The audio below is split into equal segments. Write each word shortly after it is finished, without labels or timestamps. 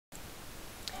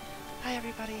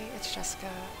everybody, it's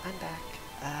Jessica. I'm back.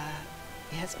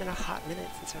 It has been a hot minute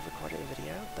since I've recorded a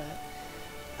video, but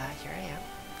here I am.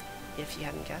 If you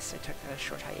hadn't guessed, I took a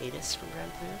short hiatus from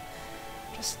Granblue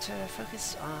just to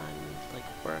focus on like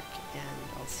work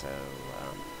and also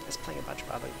just playing a bunch of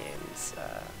other games.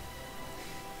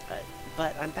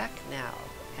 But I'm back now,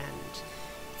 and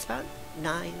it's about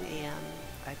 9 a.m.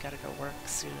 I've got to go work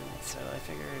soon, so I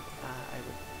figured I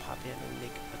would pop in and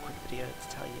make a quick video to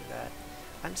tell you that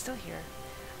I'm still here.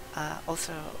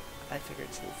 Also, I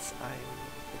figured since I'm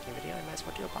making a video, I might as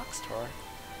well do a box tour.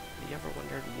 Have you ever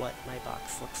wondered what my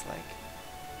box looks like?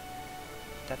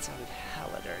 That sounded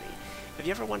hella dirty. Have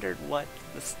you ever wondered what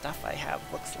the stuff I have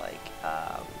looks like?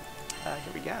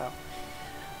 Here we go.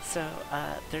 So,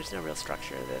 there's no real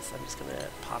structure to this. I'm just going to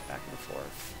pop back and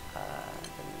forth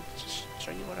and just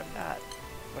show you what I've got,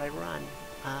 what I run.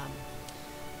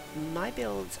 My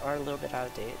builds are a little bit out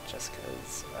of date just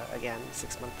because, again,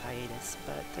 6-month hiatus,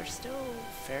 but they're still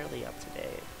fairly up to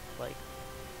date. Like,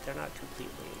 they're not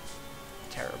completely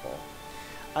terrible.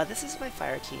 This is my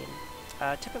fire team.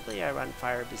 Typically I run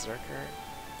Fire Berserker.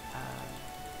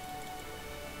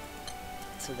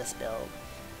 So this build.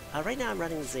 Right now I'm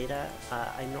running Zeta.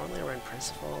 I normally run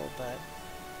Percival, but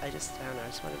I don't know, I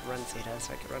just wanted to run Zeta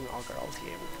so I could run an all-girl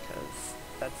team because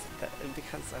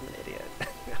I'm an idiot.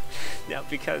 No,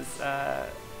 because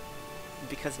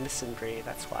misandry,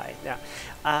 that's why. No,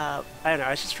 I don't know,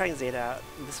 I was just trying Zeta out.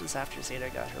 This was after Zeta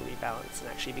got her rebalance and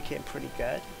actually became pretty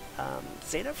good.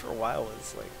 Zeta for a while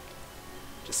was like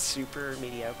just super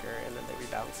mediocre, and then they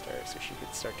rebalanced her so she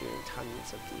could start doing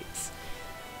tons of feats.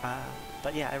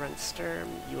 But yeah, I run Sturm,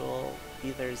 Yule,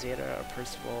 either Zeta or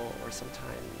Percival, or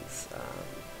sometimes,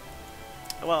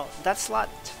 well, that slot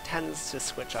tends to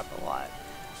switch up a lot.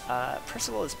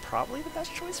 Percival is probably the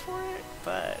best choice for it,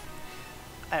 but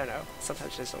I don't know,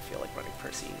 sometimes I just don't feel like running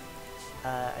Percy.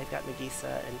 I've got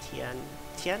Nagisa and Tien.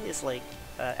 Tien is like,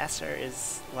 Esser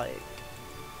is like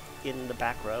in the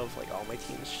back row of like all my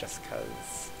teams just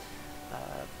because,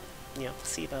 you know,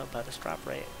 placebo, bonus drop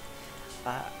rate.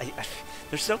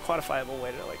 There's no quantifiable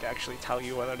way to like actually tell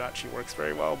you whether or not she works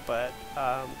very well, but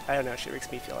I don't know, she makes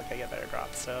me feel like I get better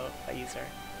drops, so I use her.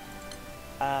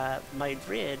 My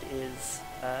grid is,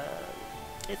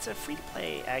 it's a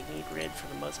free-to-play Agni grid for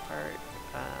the most part.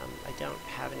 I don't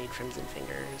have any Crimson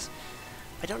Fingers.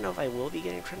 I don't know if I will be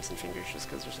getting Crimson Fingers just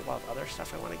because there's a lot of other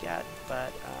stuff I want to get,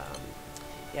 but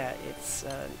yeah, it's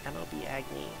an MLB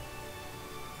Agni.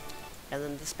 And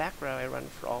then this back row I run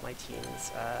for all my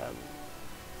teams.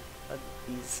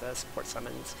 These support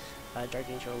summons, Dark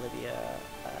Angel, Olivia,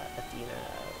 Athena,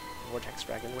 Vortex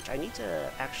Dragon, which I need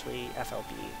to actually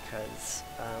FLB because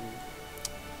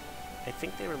I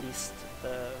think they released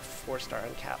the 4-star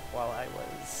uncap while I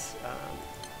was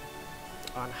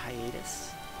on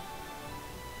hiatus. Do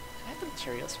I have the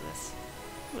materials for this?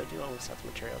 Ooh, I do almost have the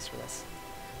materials for this.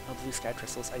 Oh, blue sky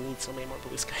crystals. I need so many more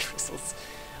blue sky crystals.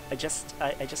 I just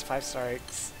 5-starred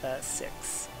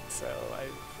 6, so I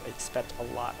spent a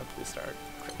lot of blue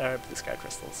sky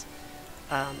crystals.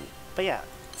 But yeah,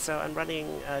 so I'm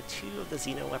running 2 of the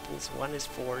Xeno weapons. One is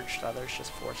forged, the other is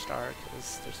just 4-star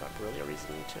because there's not really a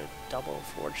reason to double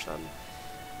forge them.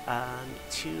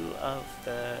 2 of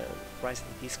the Rise of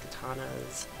the Beast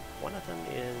katanas. One of them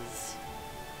is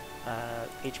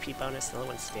HP bonus, the other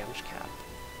one's damage cap.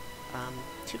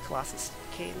 2 Colossus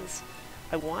canes.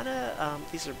 I wanna,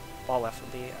 these are all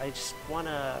FLB, I just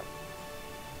wanna,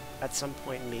 at some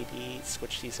point, maybe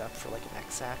switch these up for like an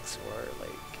X-Axe or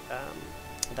like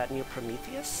that new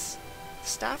Prometheus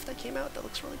staff that came out that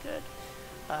looks really good.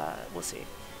 We'll see.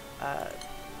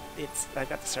 I've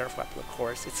got the Seraph weapon, of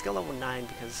course. It's skill level 9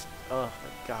 because, oh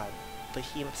my god,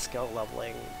 Behemoth skill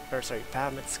leveling, or sorry,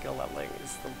 Behemoth skill leveling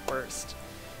is the worst.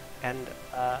 And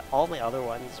all my other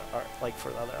ones are, like for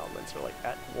the other elements, are like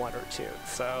at 1 or 2.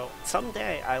 So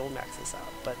someday I will max this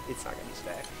out, but it's not going to be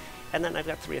today. And then I've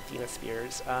got 3 Athena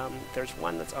Spears. There's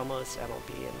one that's almost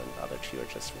MLB, and then the other 2 are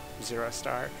just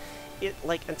 0-star.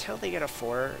 Like, until they get a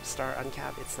 4-star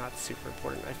uncap, it's not super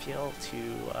important, I feel, to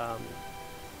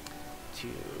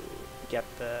get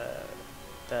the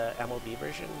MLB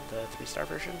version, the 3-star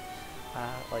version.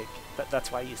 That's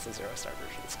why I use the 0-star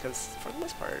versions, because for the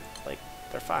most part, like,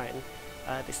 they're fine.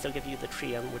 They still give you the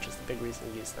Trium, which is the big reason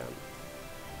to use them.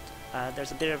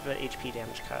 There's a bit of an HP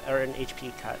damage cut, or an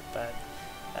HP cut, but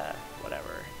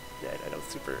whatever. I don't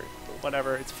super,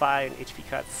 whatever, it's fine. HP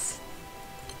cuts,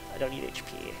 I don't need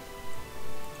HP.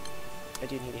 I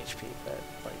do need HP, but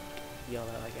like,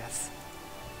 YOLO, I guess.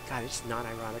 God, I just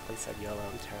non-ironically said YOLO,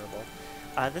 I'm terrible.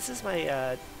 This is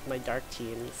my, my dark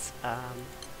teams.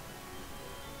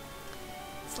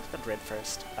 Let's look at the grid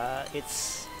first.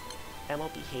 It's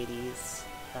MLB Hades,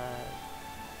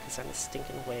 because I'm a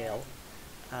stinking whale.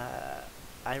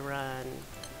 I run...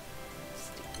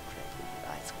 Stinking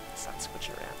Granblue. Stop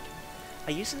switching around.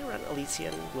 I usually run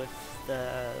Elysian with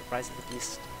the Rise of the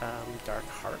Beast Dark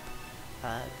Harp.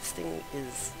 This thing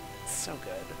is so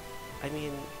good. I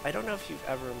mean, I don't know if you've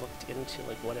ever looked into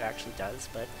like what it actually does,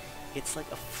 but it's like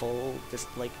a full,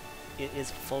 it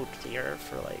is full clear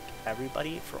for like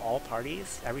everybody, for all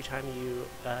parties, every time you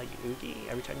Oogie,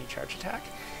 every time you charge attack,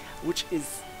 which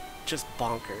is just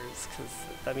bonkers, because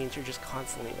that means you're just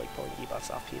constantly like pulling debuffs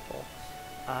off people.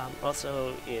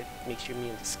 Also, it makes you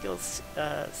immune to skill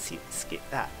ceiling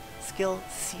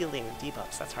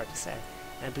debuffs, that's hard to say,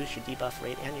 and boosts your debuff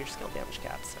rate and your skill damage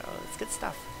cap, so it's good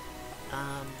stuff.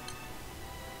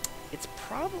 It's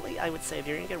probably, I would say, if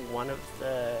you're going to get one of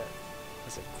the,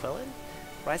 was it Quillen?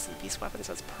 Rise of the Beast weapons,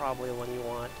 that's probably the one you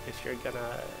want if you're going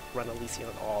to run Elysian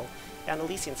at all. And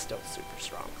Elysian's still super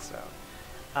strong, so.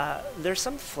 There's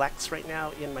some flex right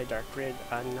now in my Dark Grid.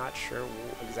 I'm not sure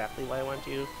exactly what I want to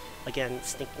do. Again,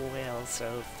 Stinking Whale,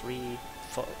 so 3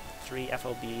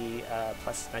 FOB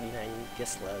plus 99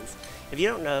 Gislas. If you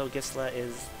don't know, Gisla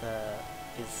is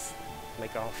my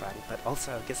girlfriend, but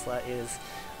also Gisla is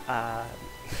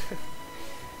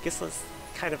Gisla's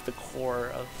kind of the core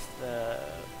of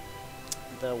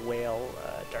the whale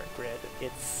Dark Grid.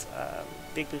 It's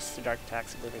big boost to dark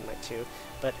attacks, Oblivion Might 2,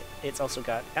 but it's also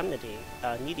got enmity,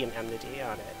 medium enmity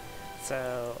on it.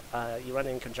 So you run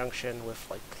in conjunction with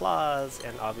like Claws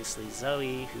and obviously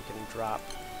Zoe, who can drop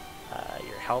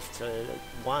your health to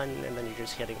 1, and then you're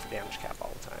just hitting for damage cap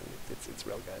all the time. It's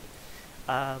real good.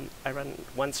 I run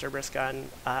one Cerberus gun.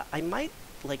 I might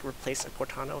like replace a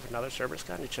Cortana with another Cerberus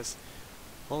gun. It's just,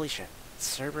 holy shit,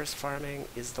 Cerberus farming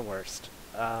is the worst.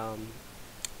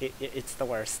 It's the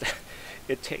worst.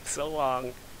 It takes so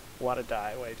long. Want to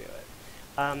die when I do it.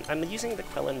 I'm using the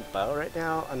Quillen bow right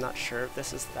now. I'm not sure if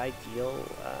this is the ideal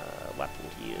weapon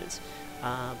to use,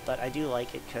 but I do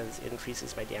like it because it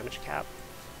increases my damage cap.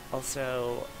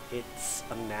 Also, it's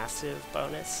a massive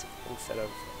bonus instead of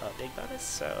a big bonus,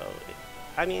 so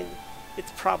I mean,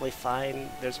 it's probably fine.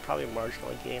 There's probably a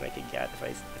marginal gain I could get if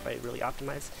I really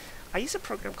optimize. I use a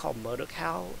program called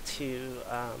Modocal to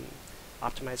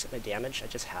optimize my damage. I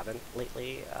just haven't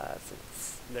lately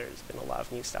since there's been a lot of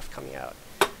new stuff coming out.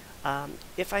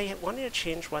 If I wanted to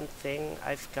change one thing,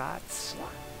 I've got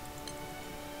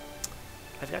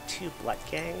 2 Blood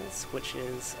Gangs, which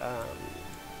is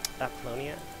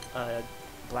Apollonia,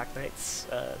 Black Knight's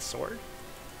sword.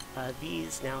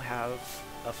 These now have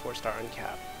a 4-star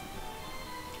uncap,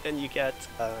 and you get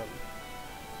a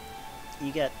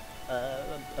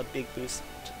big boost,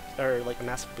 or like a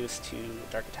massive boost to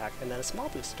dark attack, and then a small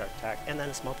boost to dark attack, and then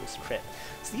a small boost to crit.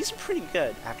 So these are pretty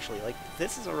good, actually. Like,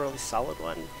 this is a really solid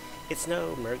one. It's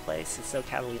no Merglace, it's no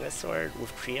Catalina sword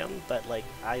with Creum, but like,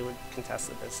 I would contest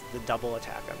that the double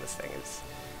attack on this thing is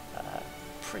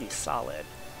pretty solid.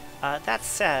 That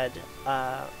said,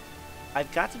 I've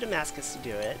got the Damascus to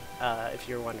do it, if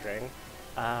you're wondering.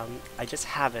 I just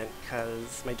haven't,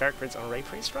 because my Dark Grid's already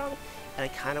pretty strong, and I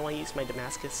kind of want to use my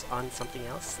Damascus on something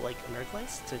else, like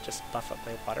Merglace, to just buff up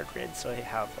my Water Grid, so I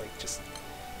have, like, just...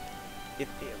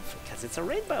 because it's a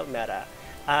rainbow meta!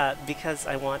 Because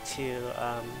I want to,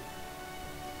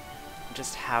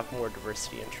 just have more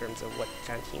diversity in terms of what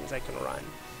kind of teams I can run.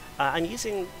 I'm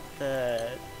using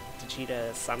the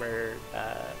Digita Summer,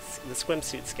 the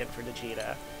swimsuit skin for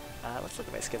Digita. Let's look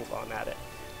at my skins while I'm at it.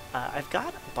 I've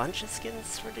got a bunch of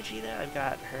skins for Digita. I've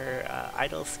got her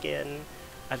idol skin.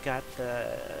 I've got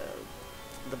the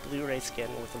Blu-ray skin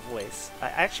with a voice. I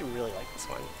actually really like this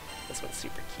one. This one's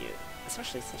super cute,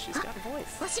 especially since she's got a voice.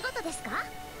 She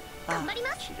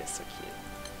is so cute.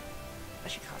 I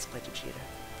should cosplay Digita,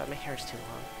 but my hair's too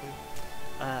long.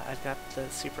 I've got the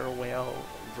Super Whale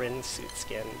Rin suit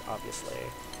skin, obviously.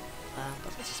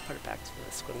 But let's just put it back to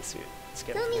the swimsuit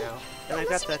skin for now. And I've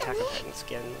got the Attack on Titan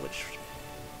skin, which...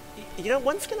 You know,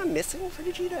 one skin I'm missing for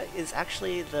Digita is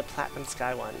actually the Platinum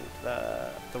Sky one, the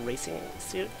racing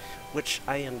suit, which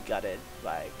I am gutted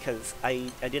by, because I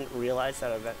didn't realize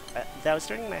that event... that was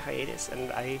during my hiatus,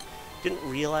 and I didn't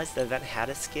realize the event had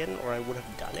a skin, or I would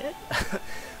have done it.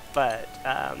 But,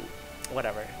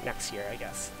 whatever, next year, I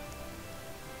guess.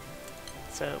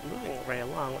 So, moving right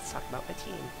along, let's talk about my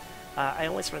team. I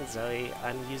always run Zoe.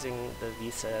 I'm using the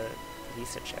Visa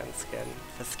Chen skin.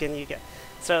 The skin you get...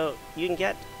 So, you can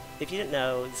get... If you didn't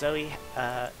know, Zoe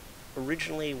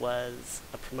originally was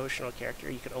a promotional character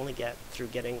you could only get through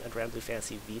getting a Granblue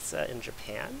Fantasy Visa in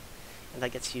Japan. And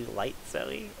that gets you Light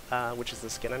Zoe, which is the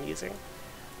skin I'm using.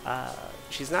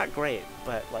 She's not great,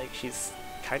 but like she's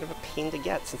kind of a pain to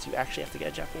get since you actually have to get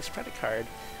a Japanese credit card.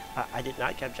 I did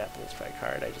not get a Japanese Pride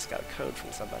card, I just got a code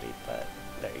from somebody, but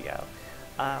there you go.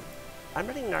 I'm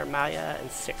running Narmaya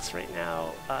and 6 right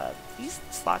now. These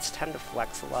slots tend to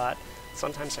flex a lot.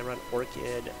 Sometimes I run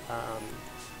Orchid,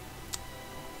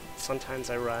 sometimes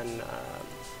I run,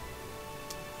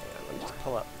 let me just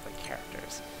pull up my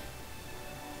characters.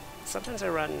 Sometimes I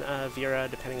run Vera,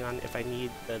 depending on if I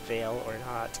need the Veil or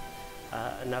not.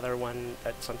 Another one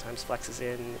that sometimes flexes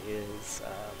in is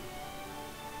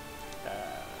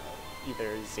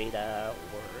either Zeta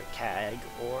or Cag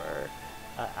or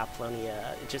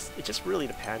Apollonia. It just really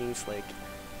depends. Like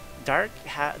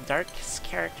Dark's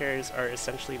characters are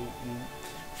essentially,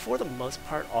 for the most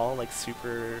part, all like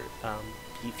super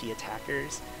beefy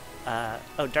attackers.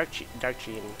 Oh, Dark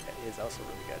Gene is also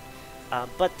really good.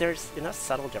 But there's enough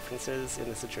subtle differences in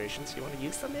the situations you want to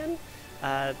use them in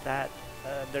that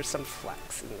there's some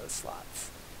flex in those slots.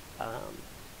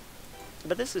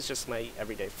 But this is just my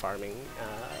everyday farming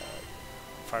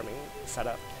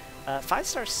setup.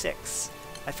 5-star 6.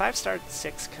 I 5-starred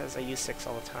 6 because I use 6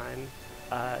 all the time.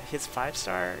 His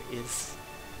 5-star is...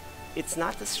 It's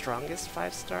not the strongest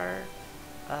 5-star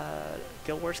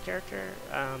Guild Wars character,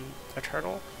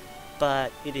 Eternal,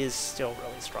 but it is still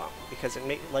really strong because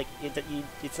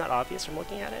it's not obvious from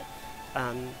looking at it,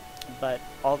 but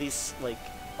all these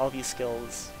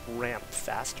skills ramp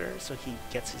faster, so he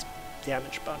gets his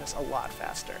damage bonus a lot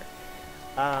faster.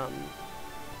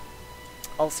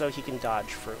 Also, he can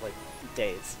dodge for like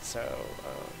days, so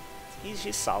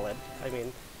he's solid. I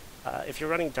mean, if you're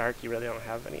running Dark, you really don't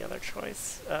have any other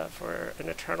choice for an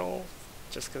Eternal,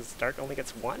 just because Dark only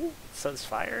gets 1, so does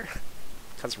Fire,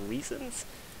 because reasons.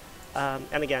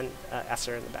 And again,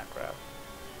 Esser in the back row.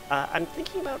 I'm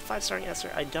thinking about 5-starring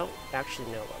Esser. I don't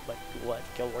actually know what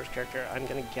Guild Wars character I'm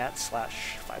going to get /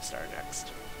 5-star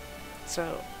next.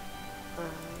 So,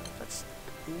 let's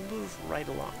move right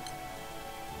along.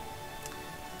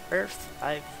 Earth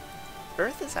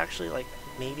is actually like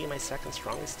maybe my second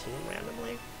strongest team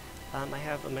randomly. I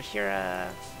have a Mahira,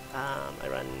 I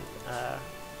run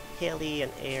Haley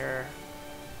and Air,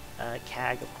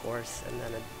 Cag of course, and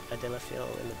then a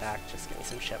Delafil in the back just getting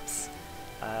some chips,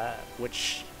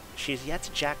 which she's yet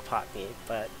to jackpot me,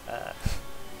 but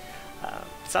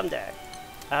someday.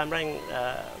 I'm running,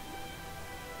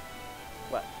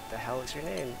 what the hell is your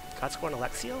name? Godsworn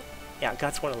Alexiel? Yeah,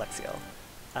 Godsworn Alexiel,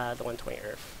 the 120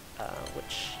 Earth,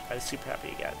 which I was super happy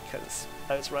to get because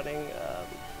I was running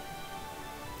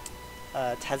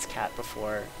Tezcat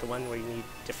before, the one where you need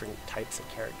different types of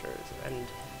characters, and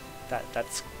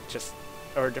that's just,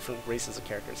 or different races of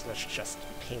characters, and that's just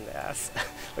a pain in the ass.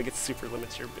 Like, it super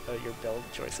limits your build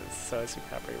choices, so I was super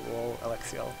happy to roll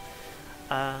Alexiel.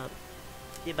 Yeah,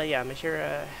 but yeah,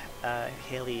 Mahira,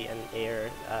 Haley, and Air,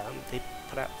 they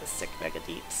put out the sick Mega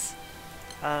Deeps.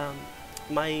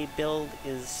 My build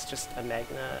is just a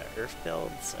Magna Earth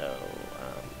build, so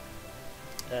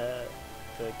the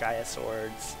Gaia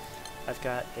Swords. I've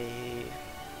got a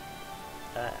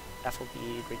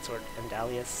FLB Greatsword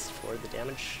Andalius for the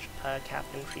damage cap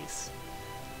increase,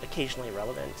 occasionally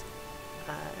relevant.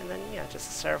 And then, yeah, just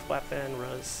a Seraph Weapon,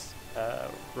 Rose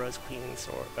Queen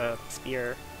sword,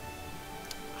 Spear,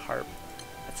 Harp,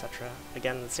 etc.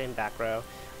 Again, the same back row.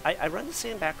 I run the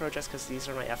same back row just because these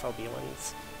are my FLB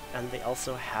ones, and they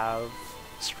also have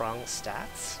strong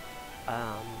stats,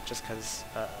 just because,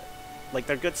 like,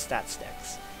 they're good stat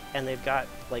sticks. And they've got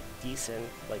like decent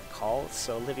like calls.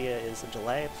 So Olivia is a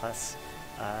delay plus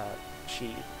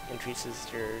she increases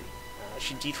your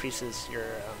she decreases your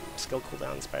skill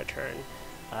cooldowns by a turn.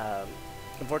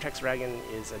 Vortex Dragon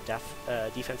is a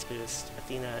defense boost.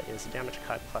 Athena is a damage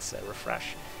cut plus a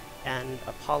refresh. And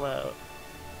Apollo,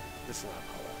 this is not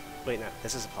Apollo. Wait, no,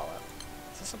 this is Apollo.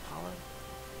 Is this Apollo?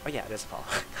 Oh yeah, it is Apollo.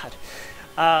 God.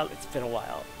 It's been a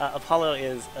while. Apollo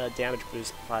is a damage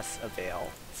boost plus a Veil.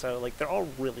 So, like, they're all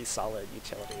really solid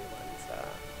utility ones.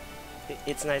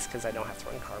 It's nice because I don't have to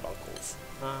run Carbuncles.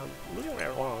 Moving right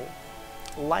along.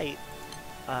 Light,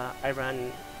 I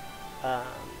run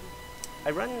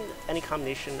any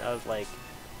combination of, like,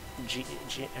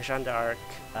 Jeanne d'Arc,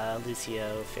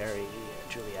 Lucio, Fairy,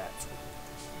 Juliet,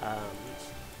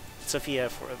 Sophia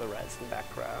for the res in the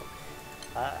back row.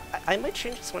 I might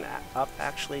change this one up,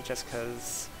 actually, just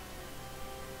because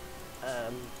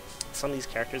some of these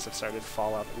characters have started to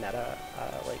fall out of meta.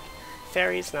 Like,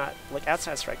 Fairy's not... Like,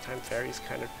 outside Strike Time, Fairy's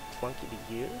kind of clunky to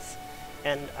use.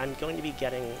 And I'm going to be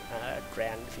getting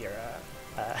Grand Vera.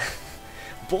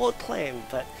 Bold claim,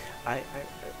 but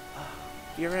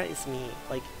Vera is me.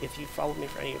 Like, if you followed me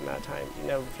for any amount of time, you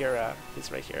know Vera,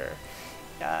 who's right here,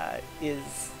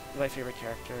 is my favorite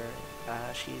character.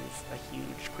 She's a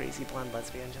huge, crazy blonde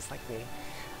lesbian, just like me.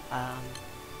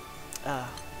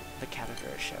 the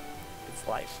Caterpillar ship. It's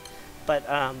life. But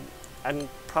I'm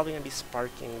probably going to be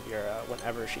sparking Vera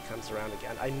whenever she comes around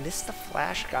again. I missed the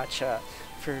Flash Gacha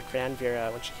for Grand Vera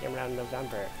when she came around in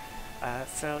November.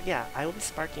 So yeah, I will be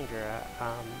sparking Vera.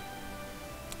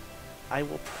 I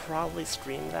will probably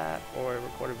stream that or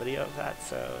record a video of that,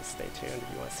 so stay tuned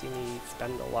if you want to see me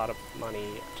spend a lot of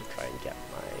money to try and get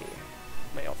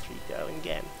my L3 going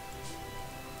game.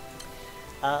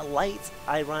 Light,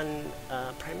 I run,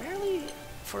 primarily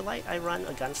for light, I run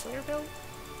a gunslinger build.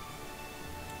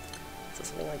 So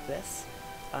something like this,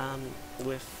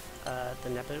 with the how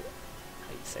do you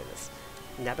say this?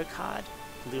 Nebukad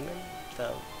Lumen,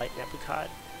 the light Nebukad.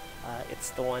 It's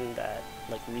the one that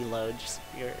like reloads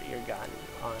your gun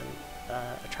on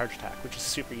a charge attack, which is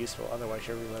super useful. Otherwise,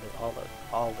 you're reloading all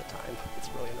the time. It's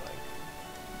really annoying.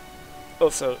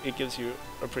 Also, it gives you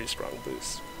a pretty strong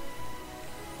boost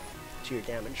to your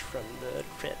damage from the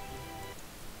crit.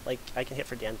 Like, I can hit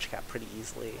for damage cap pretty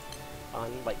easily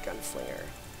on like gunslinger.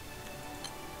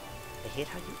 I hate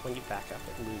how when you back up,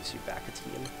 it moves you back a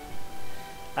team.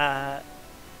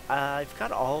 I've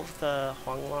got all of the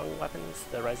Huanglong weapons,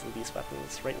 the Rise of the Beast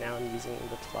weapons. Right now I'm using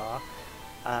the Claw.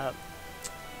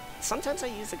 Sometimes I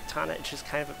use the Katana. It's just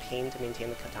kind of a pain to maintain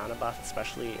the Katana buff,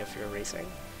 especially if you're racing.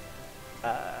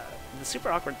 The super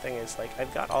awkward thing is, like,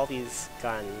 I've got all these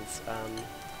guns.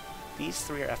 These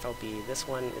three are FLB. This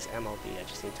one is MLB. I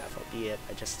just need to FLB it.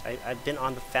 I've been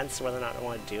on the fence whether or not I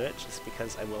want to do it, just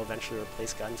because I will eventually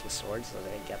replace guns with swords when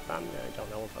I get them, and I don't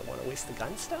know if I want to waste the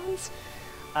gun stones.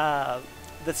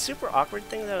 The super awkward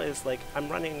thing, though, is, like, I'm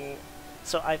running...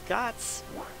 So I've got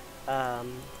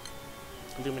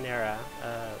Luminera,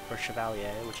 or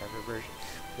Chevalier, whichever version.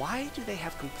 Why do they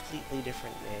have completely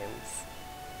different names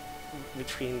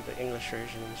between the English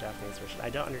version and the Japanese version? I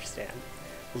don't understand.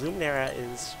 Luminera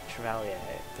is Chevalier,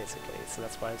 basically, so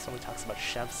that's why if someone talks about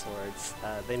Chev swords,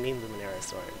 they mean Luminera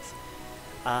swords.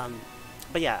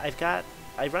 But yeah,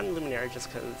 I run Luminera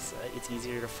just because it's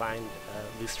easier to find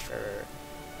Lucifer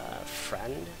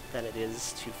friend than it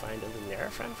is to find a Luminera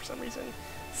friend for some reason.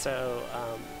 So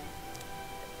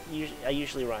I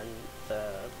usually run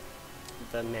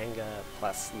the manga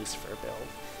plus Lucifer build.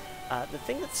 The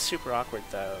thing that's super awkward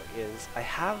though is I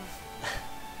have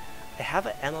I have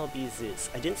an MLB Zeus.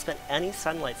 I didn't spend any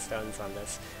sunlight stones on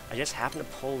this. I just happened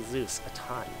to pull Zeus a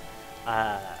ton,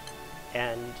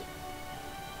 and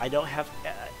I don't have.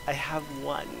 I have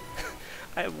one.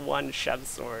 I have one Chev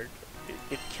sword.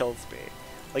 It kills me.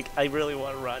 Like, I really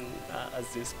want to run a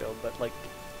Zeus build, but like,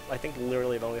 I think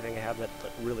literally the only thing I have that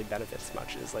really benefits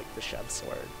much is like the Chev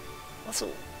sword. Also,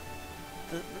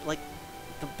 the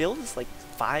build is like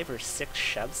 5 or 6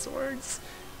 Chev swords.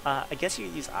 I guess you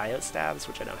use IO stabs,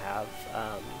 which I don't have.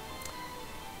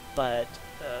 But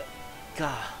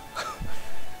God,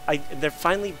 they're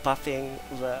finally buffing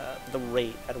the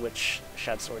rate at which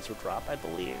Chev swords would drop, I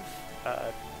believe,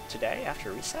 today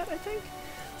after reset, I think.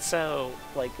 So,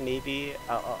 like, maybe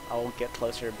I'll get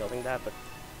closer to building that, but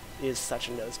it is such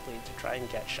a nosebleed to try and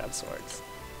get Chev swords,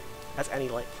 as any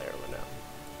light player would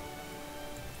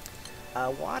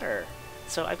know. Water.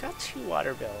 So I've got 2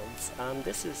 water builds.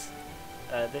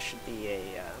 This should be a,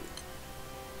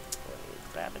 let me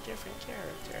grab a different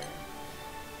character.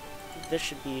 This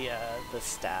should be the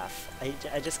staff.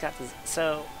 I just got this.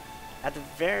 So at the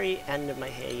very end of my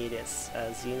hiatus,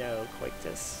 Xeno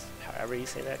Coictus, however you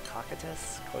say that,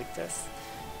 Coictus,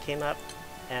 came up,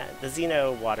 and the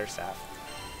Xeno water staff,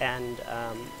 and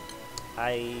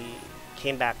I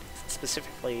came back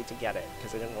specifically to get it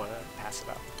because I didn't want to pass it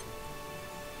up.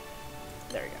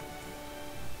 There we go.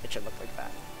 It should look like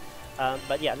that.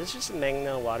 But yeah, this is just a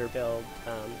Magna water build,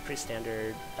 pretty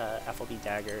standard, FLB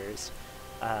daggers,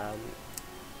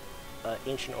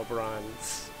 ancient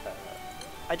Oberons.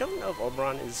 I don't know if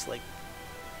Oberon is like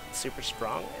super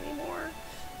strong anymore,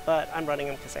 but I'm running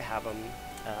them because I have them.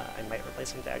 I might replace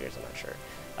some daggers, I'm not sure.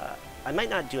 I might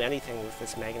not do anything with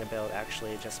this Magna build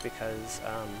actually, just because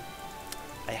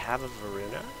I have a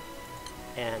Varuna,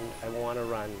 and I want to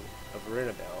run a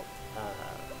Varuna build.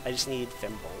 I just need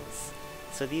Thimbles.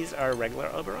 So these are regular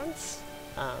Oberons,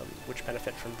 which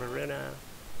benefit from Varuna.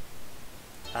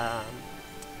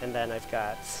 And then I've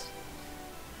got...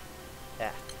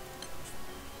 Yeah.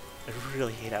 I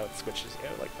really hate how it switches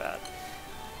out like that.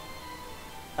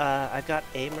 I've got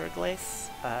a Merglace.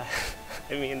 I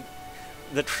mean,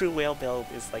 the true whale build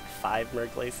is like 5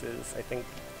 Merglaces. I think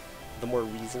the more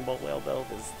reasonable whale build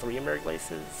is 3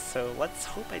 Merglaces. So let's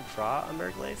hope I draw a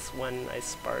Merglace when I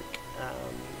spark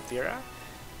Vera.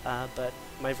 But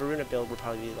my Varuna build would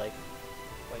probably be like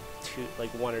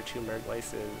 1 or 2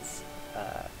 Merglaces.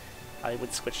 I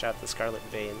would switch out the Scarlet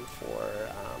Vein for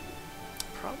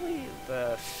probably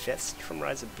the Fist from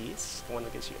Rise of Beasts, the one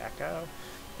that gives you Echo.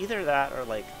 Either that or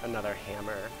like another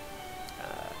hammer.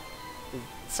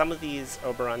 Some of these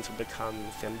Oberons would become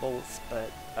Thimbles,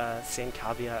 but same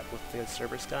caveat with the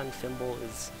Cerberus gun, Thimble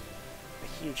is a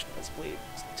huge nosebleed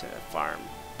to farm,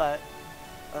 but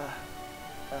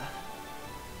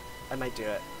I might do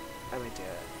it. I might do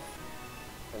it.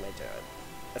 I might do it.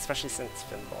 Especially since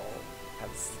Thimble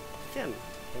has Finn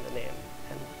in the name,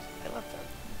 and I love them.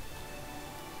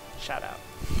 Shout out.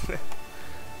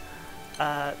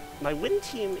 My win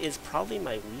team is probably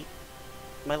my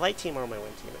light team or my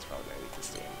win team is probably my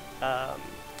weakest team.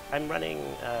 I'm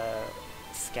running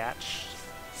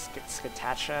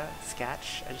Skatacha,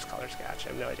 Sketch. I just call her Sketch. I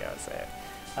have no idea how to say it.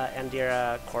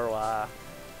 Andira, Korwa,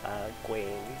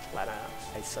 Gwaine, Lena.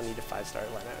 I still need to 5-star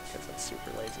Lena because I'm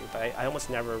super lazy, but I almost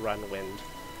never run Wind.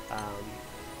 I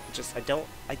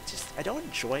don't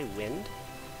enjoy Wind.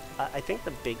 I think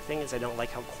the big thing is I don't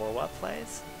like how Korwa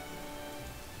plays.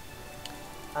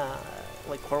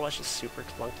 Like, Korwa's just super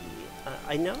clunky.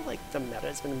 I know, like, the meta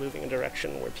has been moving in a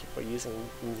direction where people are using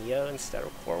Neo instead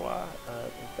of Korwa,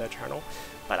 the Eternal,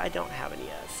 but I don't have a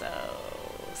Neo, so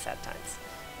sad times.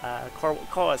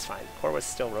 Korwa's fine. Korwa's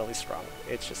still really strong.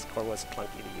 It's just Korwa's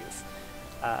clunky to use.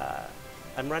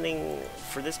 I'm running,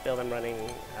 for this build, I'm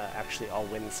running actually all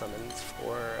Wind summons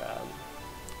for,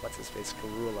 what's-his-face,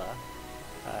 Garula,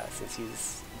 since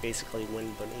he's basically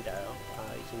Wind Bonito.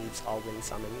 He needs all Wind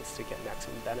summons to get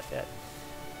maximum benefit.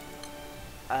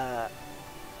 I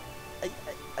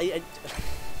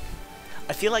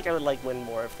feel like I would like Wind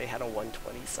more if they had a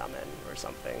 120 summon or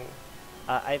something.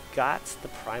 I've got the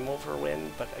Primal for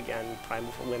Wind, but again,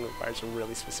 Primal for Wind requires a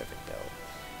really specific build.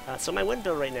 So my Wind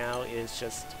build right now is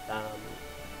just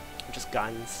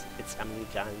guns. It's Emily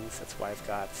guns. That's why I've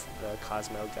got the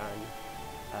Cosmo gun.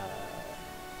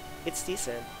 It's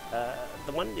decent.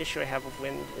 The one issue I have with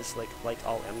Wind is like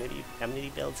all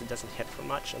Enmity builds, it doesn't hit for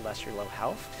much unless you're low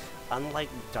health. Unlike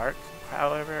Dark,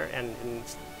 however, and in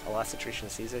a lot of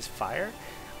situations these days, Fire,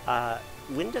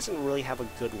 Wind doesn't really have a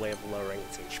good way of lowering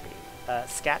its HP.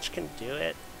 Sketch can do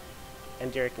it,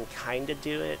 and Derek can kind of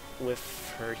do it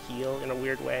with her heal in a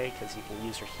weird way, because you can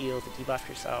use her heal to debuff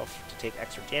yourself to take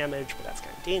extra damage, but that's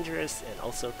kind of dangerous and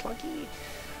also clunky.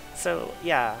 So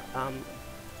yeah,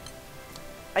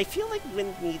 I feel like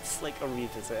Wind needs like a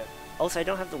revisit. Also, I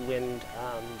don't have the Wind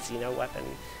Xeno weapon.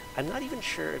 I'm not even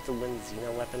sure if the Wind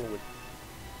Xeno weapon would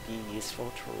be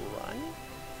useful to run.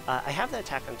 I have the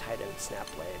Attack on Titan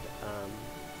Snapblade,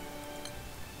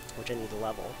 which I need to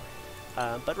level.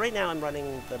 But right now I'm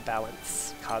running the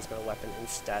Balance Cosmo weapon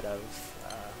instead of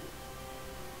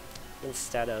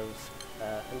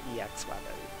an EX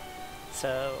weapon.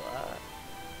 So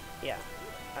yeah,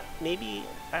 maybe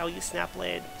I'll use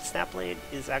Snapblade. Snapblade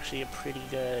is actually a pretty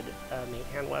good main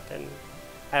hand weapon.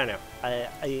 I don't know.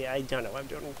 I don't know what I'm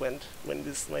doing with Wind. Wind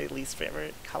is my least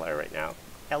favorite color right now.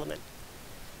 Element.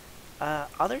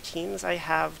 Other teams I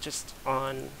have just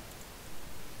on...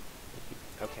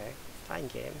 Okay, fine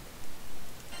game.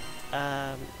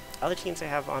 Other teams I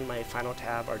have on my final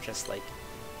tab are just like,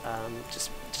 just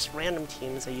random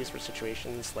teams I use for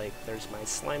situations. Like, there's my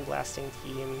Slime Blasting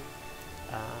team.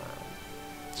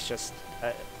 It's just,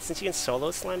 since you can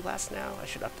solo Slime Blast now, I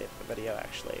should update the video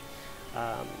actually.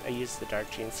 I use the Dark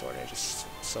Gene Sword and I just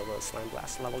solo Slime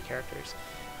Blast level characters.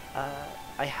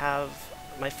 I have,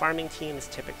 my farming team is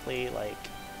typically like,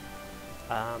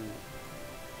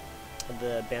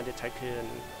 the Bandit Tycoon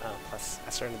plus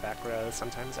Esser in the back row.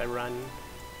 Sometimes I run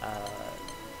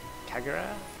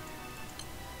Kagura.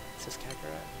 Is this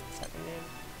Kagura? Is that your name?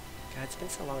 God, it's been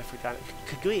so long I've forgotten.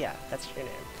 Kaguya, that's your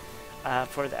name.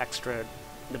 For the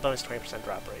bonus 20%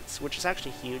 drop rates, which is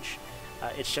actually huge.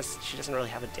 It's just she doesn't really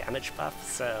have a damage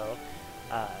buff, so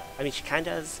I mean she kind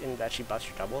of does in that she buffs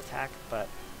your double attack, but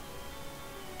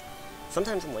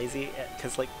sometimes I'm lazy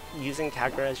because like using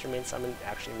Kagura as your main summon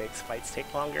actually makes fights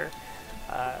take longer.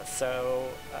 So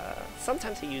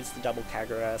sometimes I use the double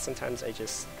Kagura, sometimes I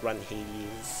just run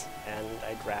Hades and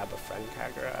I grab a friend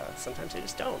Kagura, sometimes I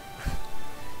just don't.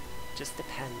 Just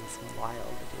depends. I'm wild,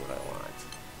 I do what I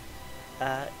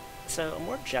want. So a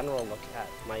more general look at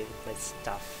my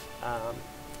stuff.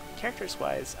 Characters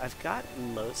wise, I've got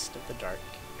most of the Dark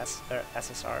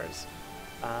SSRs.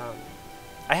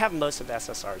 I have most of the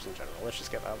SSRs in general. Let's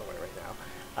just get out of the way right now.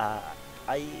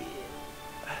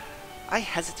 I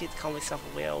hesitate to call myself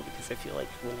a whale because I feel like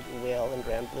when you whale in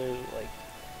Granblue, like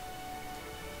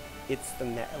it's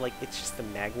just the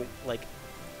magnet. Like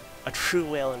a true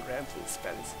whale in Granblue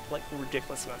spends like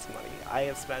ridiculous amounts of money. I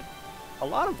have spent a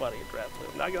lot of money in Granblue.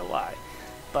 I'm not gonna lie,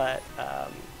 but I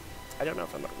don't know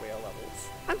if I'm at whale levels.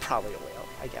 I'm probably a whale,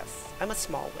 I guess. I'm a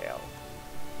small whale.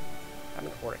 I'm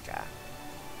an Orica.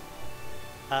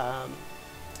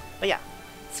 But yeah,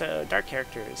 so dark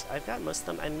characters. I've got most of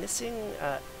them. I'm missing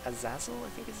Azazel, I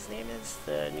think his name is,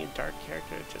 the new dark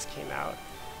character that just came out.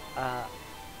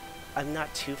 I'm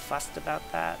not too fussed about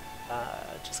that,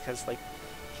 just because like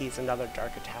he's another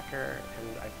dark attacker,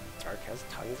 and dark has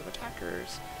tons of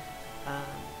attackers.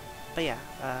 But yeah,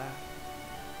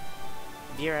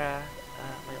 Vera,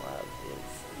 my love,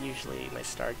 is usually my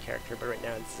starred character, but right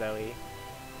now it's Zoe.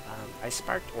 I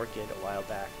sparked Orchid a while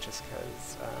back just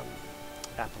because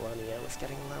Apollonia was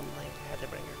getting lonely. I had to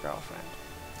bring her girlfriend.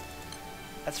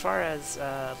 As far as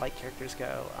light characters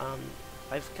go,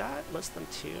 I've got most of them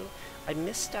too. I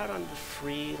missed out on the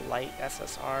free light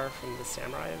SSR from the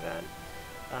Samurai event.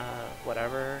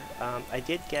 Whatever. I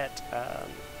did get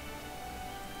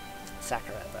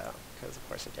Sakura though, because of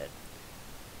course I did.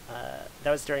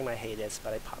 That was during my Hades,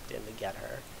 but I popped in to get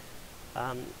her.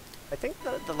 I think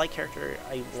the light character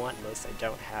I want most I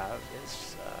don't have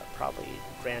is probably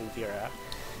Grand Vera.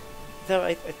 Though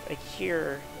I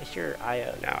hear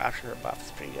Io now after her buff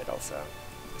is pretty good also.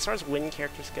 As far as wind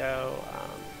characters go,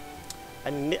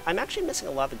 I'm actually missing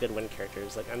a lot of the good wind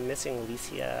characters. Like I'm missing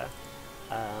Alicia.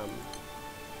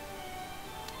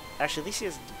 Actually, Alicia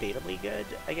is debatably good,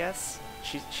 I guess.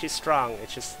 She's strong.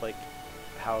 It's just like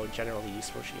how generally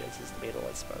useful she is debatable,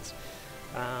 I suppose.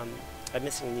 I'm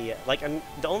missing Nia. Like,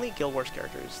 the only Guild Wars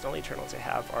characters, the only Eternals I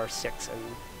have are Six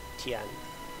and Tien.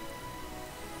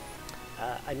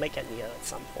 I might get Nia at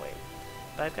some point.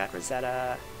 But I've got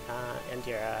Rosetta,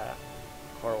 Andira,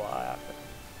 Korwa.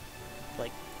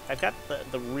 Like, I've got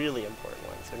the really important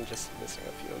ones. I'm just missing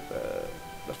a few of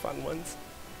the fun ones.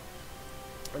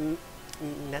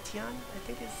 Meteon, I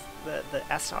think, is the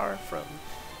SR from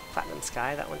Platinum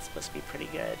Sky. That one's supposed to be pretty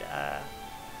good.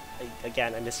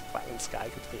 Again, I missed Platinum Sky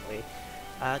completely.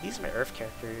 These are my Earth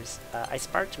characters. I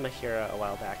sparked Mahira a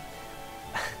while back.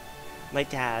 My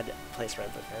dad plays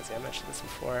Granblue Fantasy, I mentioned this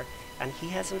before, and he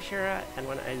has Mahira, and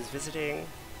when I was visiting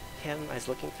him, I was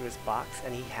looking through his box,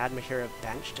 and he had Mahira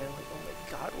benched, and I'm like, oh my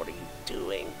god, what are you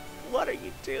doing? What are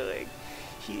you doing?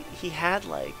 He had,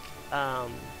 like, I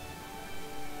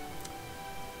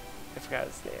forgot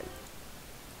his name.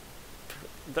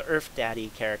 The Earth Daddy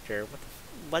character.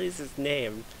 What is his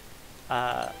name?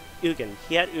 Ugin.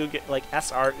 He had Ugin, like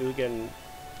SR Ugin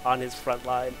on his front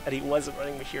line, and he wasn't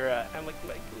running Mahira. I'm like,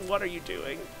 what are you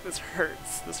doing? This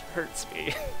hurts. This hurts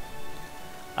me.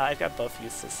 I've got both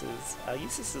Eustaces.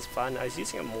 Eustace is fun. I was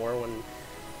using it more when,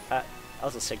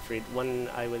 also Siegfried, when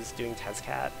I was doing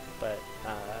Tezcat, but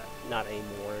not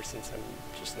anymore since I'm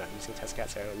just not using Tezcat,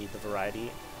 so I don't need the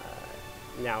variety.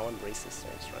 Now I'm racist,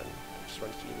 I just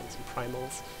run humans and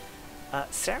primals.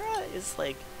 Sarah is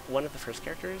like one of the first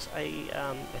characters. I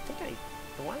think I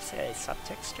want to say I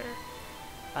subtexted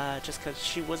her, just because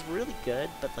she was really good,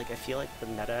 but like I feel like the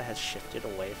meta has shifted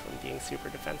away from being super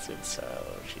defensive, so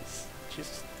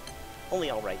she's only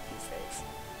all right these days.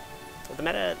 The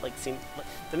meta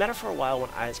the meta for a while when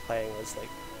I was playing was like,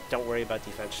 don't worry about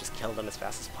defense, just kill them as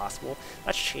fast as possible.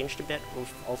 That's changed a bit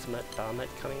with Ultimate Dominant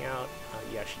coming out.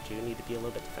 You actually do need to be a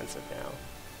little bit defensive now.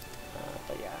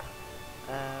 But yeah.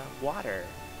 Water.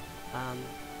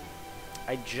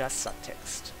 I just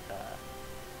subtixed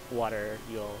Water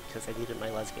Yule because I needed my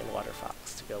lesbian Water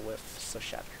Fox to go with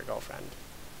Sochette, her girlfriend.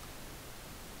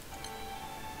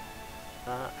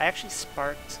 I actually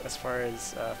sparked, as far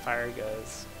as fire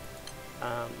goes,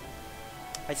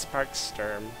 I sparked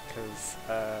Sturm because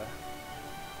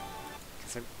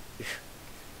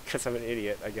I'm an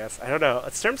idiot, I guess. I don't know.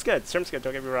 Sturm's good. Sturm's good.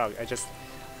 Don't get me wrong.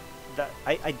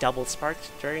 I double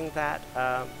sparked during that.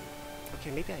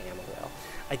 Okay, maybe I am a whale.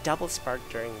 I double sparked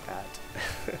during that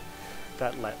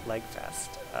that leg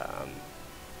fest.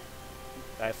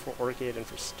 For Orchid and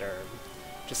for Sturm.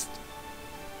 Just,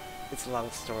 it's a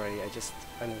long story.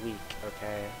 I'm weak.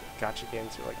 Okay, gotcha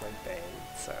games are like my bane.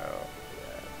 So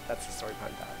yeah, that's the story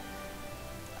behind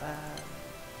that.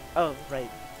 Oh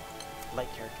right,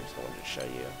 light characters I wanted to show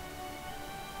you.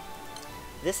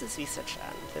 This is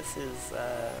Visa-chan. This is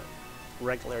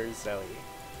regular Zoe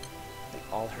in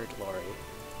all her glory.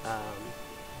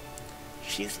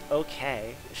 She's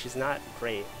okay. She's not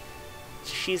great.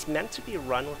 She's meant to be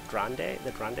run with Grande,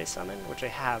 the Grande summon, which I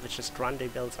have. It's just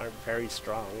Grande builds aren't very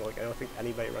strong. Like, I don't think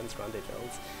anybody runs Grande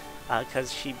builds.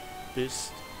 Because she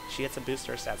gets a boost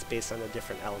to her stats based on the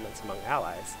different elements among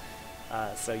allies.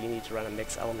 So you need to run a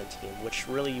mixed element team, which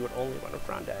really you would only run with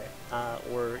Grande.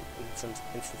 Or in some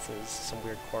instances, some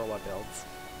weird Korwa builds.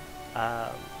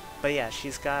 But yeah,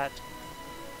 she's got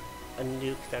a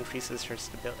nuke that increases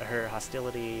her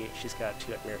hostility. She's got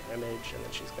 2 at mirror image, and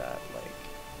then she's got like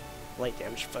light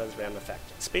damage fuzz ram effect.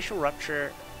 Spatial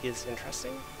rupture is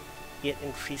interesting. it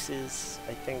increases,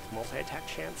 I think, multi-attack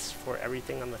chance for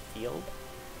everything on the field.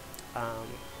 I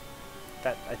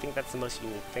think that's the most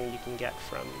unique thing you can get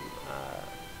from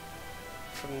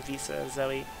Visa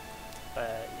Zoe.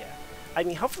 But yeah, I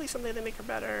mean, hopefully someday they make her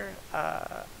better.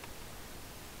 I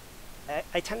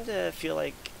tend to feel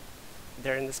like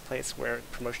they're in this place where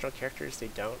promotional characters they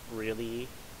don't really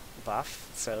buff.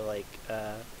 So like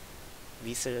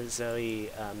Visa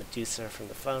Zoe, Medusa from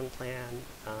the phone plan.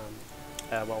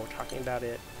 While we're talking about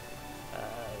it,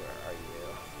 where are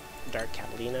you? Dark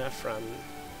Catalina from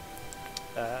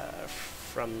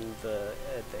the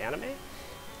anime.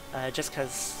 Just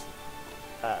because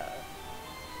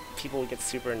people would get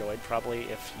super annoyed probably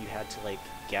if you had to like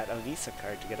get a Visa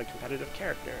card to get a competitive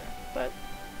character. But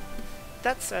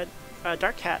that said,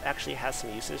 Dark Cat actually has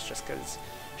some uses just because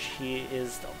she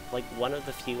is like one of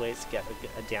the few ways to get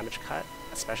a damage cut,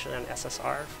 especially on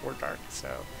SSR for Dark.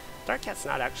 So Dark Cat's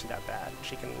not actually that bad.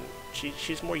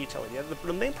 She's more utility.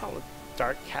 The main problem with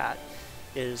Dark Cat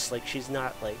is like she's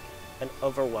not like an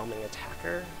overwhelming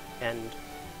attacker, and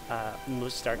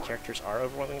most Dark characters are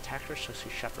overwhelming attackers, so she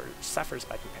suffers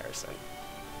by comparison.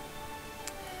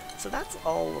 So that's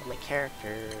all of my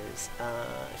characters.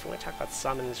 If we want to talk about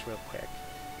summons real quick,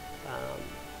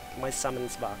 my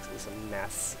summons box is a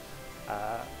mess.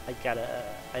 I've got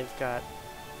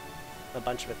a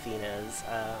bunch of Athenas.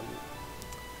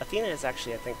 Athena is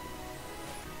actually, I think,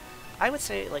 I would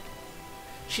say, like,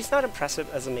 she's not impressive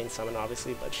as a main summon,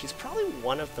 obviously, but she's probably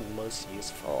one of the most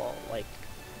useful, like,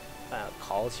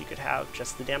 calls you could have.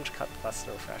 Just the damage cut plus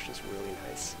the refresh is really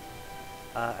nice.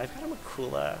 I've got a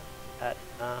Makula at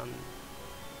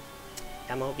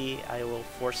MLB. I will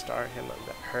 4-star him.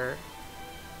 Her?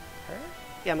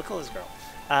 Yeah, Makula's a girl.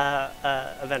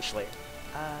 Eventually.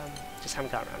 Just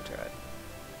haven't gotten around to it.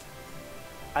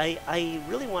 I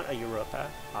really want a Europa,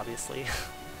 obviously,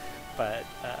 but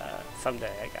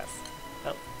someday, I guess.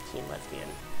 Oh, Teen Lesbian.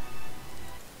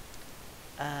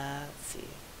 Let's see.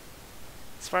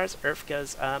 As far as Earth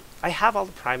goes, I have all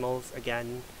the primals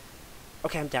again.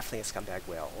 Okay, I'm definitely a scumbag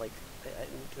whale. Like,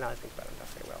 now I think about it, I'm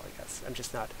definitely a whale, I guess. I'm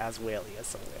just not as whaley as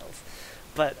some whales.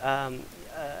 But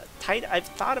I've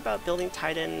thought about building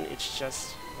Titan. It's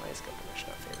just, why is Gilgamesh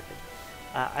not favorited?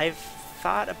 I've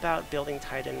thought about building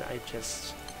Titan. I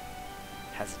just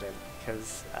hesitant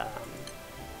because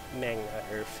Meng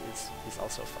Earth is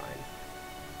also fine.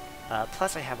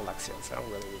 Plus, I have Alexion, so I don't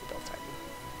really need to build Titan.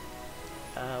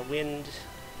 Wind.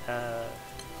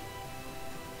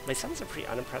 My summons are pretty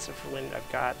unimpressive for Wind. I've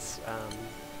got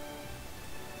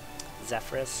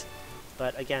Zephyrus,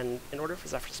 but again, in order for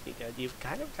Zephyrus to be good, you've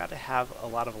kind of got to have a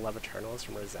lot of 11 Eternals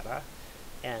from Rosetta,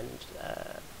 and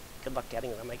good luck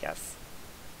getting them, I guess.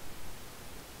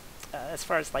 As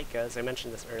far as Light goes, I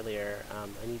mentioned this earlier, I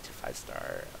need to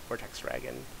 5-star Vortex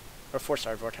Dragon, or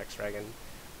 4-star Vortex Dragon.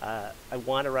 I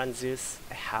want to run Zeus.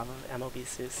 I have MLB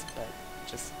Zeus, but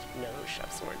just no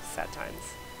Chef Swords, sad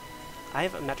times. I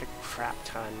have a metric crap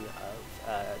ton of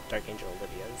Dark Angel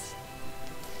Olivias.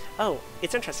 Oh,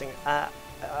 it's interesting. A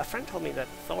friend told me that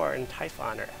Thor and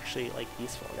Typhon are actually like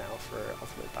useful now for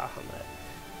Ultimate Bahamut.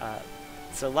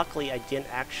 So luckily I didn't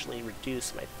actually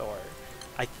reduce my Thor.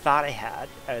 I thought I had.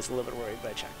 I was a little bit worried,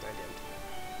 but I checked and I didn't.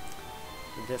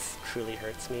 This truly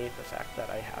hurts me, the fact that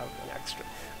I have an extra.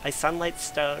 I Sunlight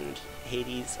Stoned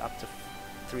Hades up to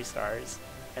 3 stars,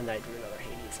 and then I drew another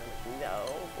Hades. I'm like, no,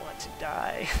 I want to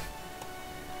die.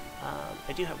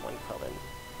 I do have one Quillen.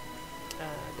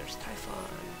 There's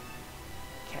Typhon,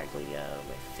 Caglio,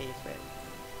 my favorite.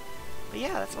 But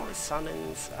yeah, that's all my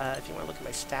summons. If you want to look at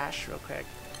my stash real quick,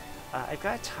 I've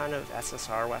got a ton of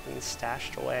SSR weapons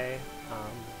stashed away,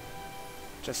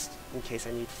 just in case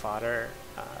I need fodder.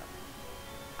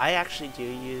 I actually do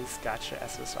use gacha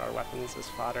SSR weapons as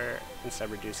fodder instead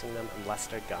of reducing them unless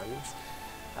they're guns,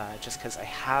 just because I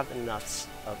have enough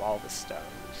of all the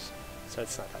stones, so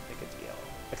it's not that big a deal.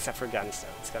 Except for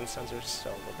gunstones. Gunstones are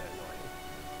still a little bit annoying.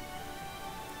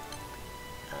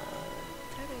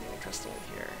 Anything interesting in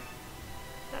here?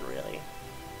 Not really.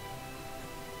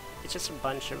 It's just a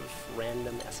bunch of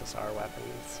random SSR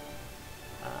weapons.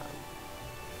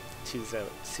 2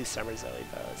 Summer Zoe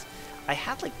bows. I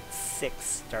had like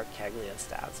 6 Dark Caglio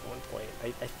staffs at one point.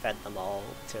 I fed them all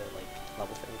to like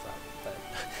level things up, but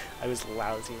I was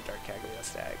lousy with Dark Caglio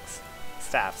staffs.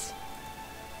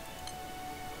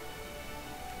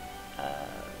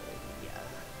 Yeah.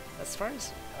 As far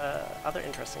as other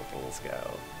interesting things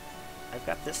go, I've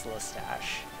got this little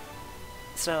stash.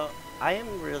 So I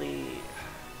am really,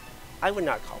 I would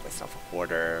not call myself a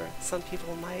hoarder. Some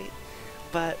people might,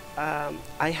 but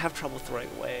I have trouble throwing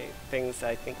away things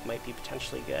that I think might be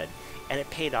potentially good, and it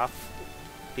paid off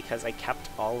because I kept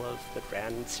all of the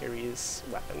Grand Series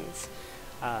weapons.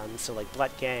 So like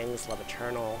Blood Gangs, Love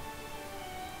Eternal.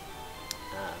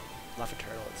 Love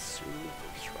Eternal is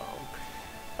super strong.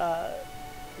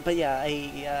 But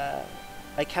yeah,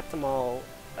 I kept them all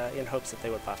in hopes that they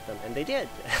would buff them, and they did.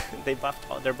 They're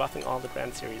buffing all the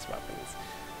Grand Series weapons,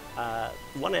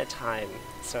 one at a time.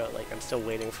 So like I'm still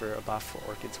waiting for a buff for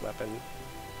Orchid's weapon.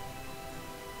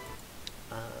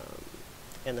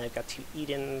 And I've got 2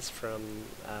 Edens from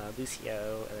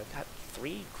Lucio, and I've got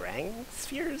 3 Grang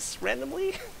Spheres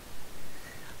randomly.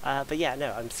 But yeah,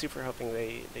 no, I'm super hoping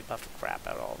they buff the crap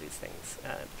out of all these things,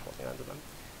 holding on to them.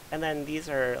 And then these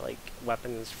are like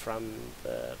weapons from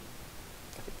the,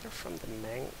 I think they're from the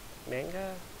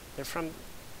manga.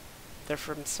 They're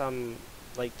from some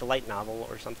like the light novel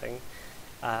or something.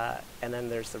 And then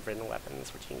there's the written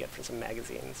weapons, which you can get from some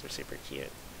magazines. They're super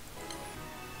cute.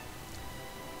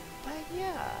 But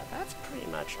yeah, that's pretty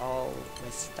much all my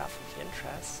stuff of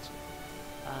interest.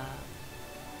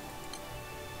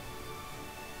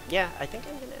 Yeah, I think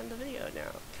I'm going to end the video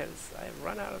now, because I've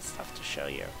run out of stuff to show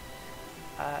you.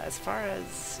 As far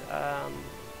as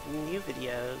new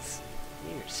videos,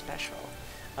 New Year's Special.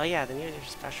 Oh yeah, the New Year's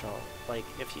Special, like,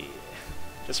 if you,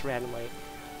 just randomly,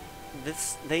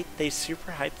 they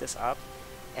super hyped this up,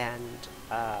 and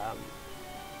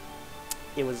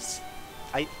it was,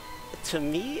 to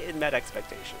me, it met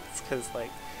expectations, because,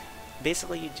 like,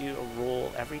 basically you do a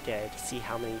roll every day to see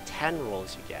how many 10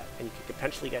 rolls you get, and you could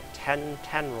potentially get 10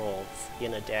 rolls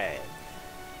in a day.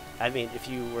 I mean, if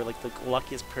you were, like, the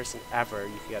luckiest person ever,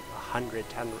 you could get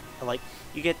 110, like,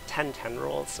 you get 10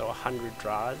 rolls, so 100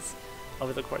 draws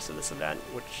over the course of this event,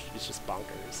 which is just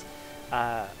bonkers.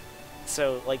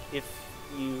 So, like, if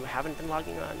you haven't been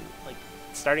logging on, like,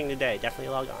 starting today,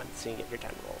 definitely log on so you can get your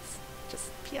 10 rolls.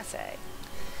 Just PSA.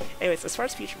 Anyways, as far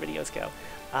as future videos go,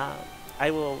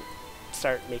 I will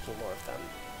start making more of them.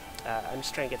 I'm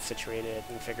just trying to get situated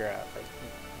and figure out like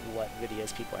what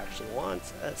videos people actually want,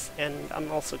 and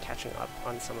I'm also catching up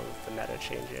on some of the meta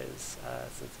changes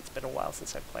since it's been a while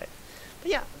since I've played. But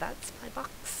yeah, that's my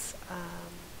box.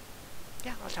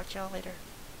 Yeah, I'll talk to y'all later.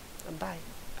 Bye.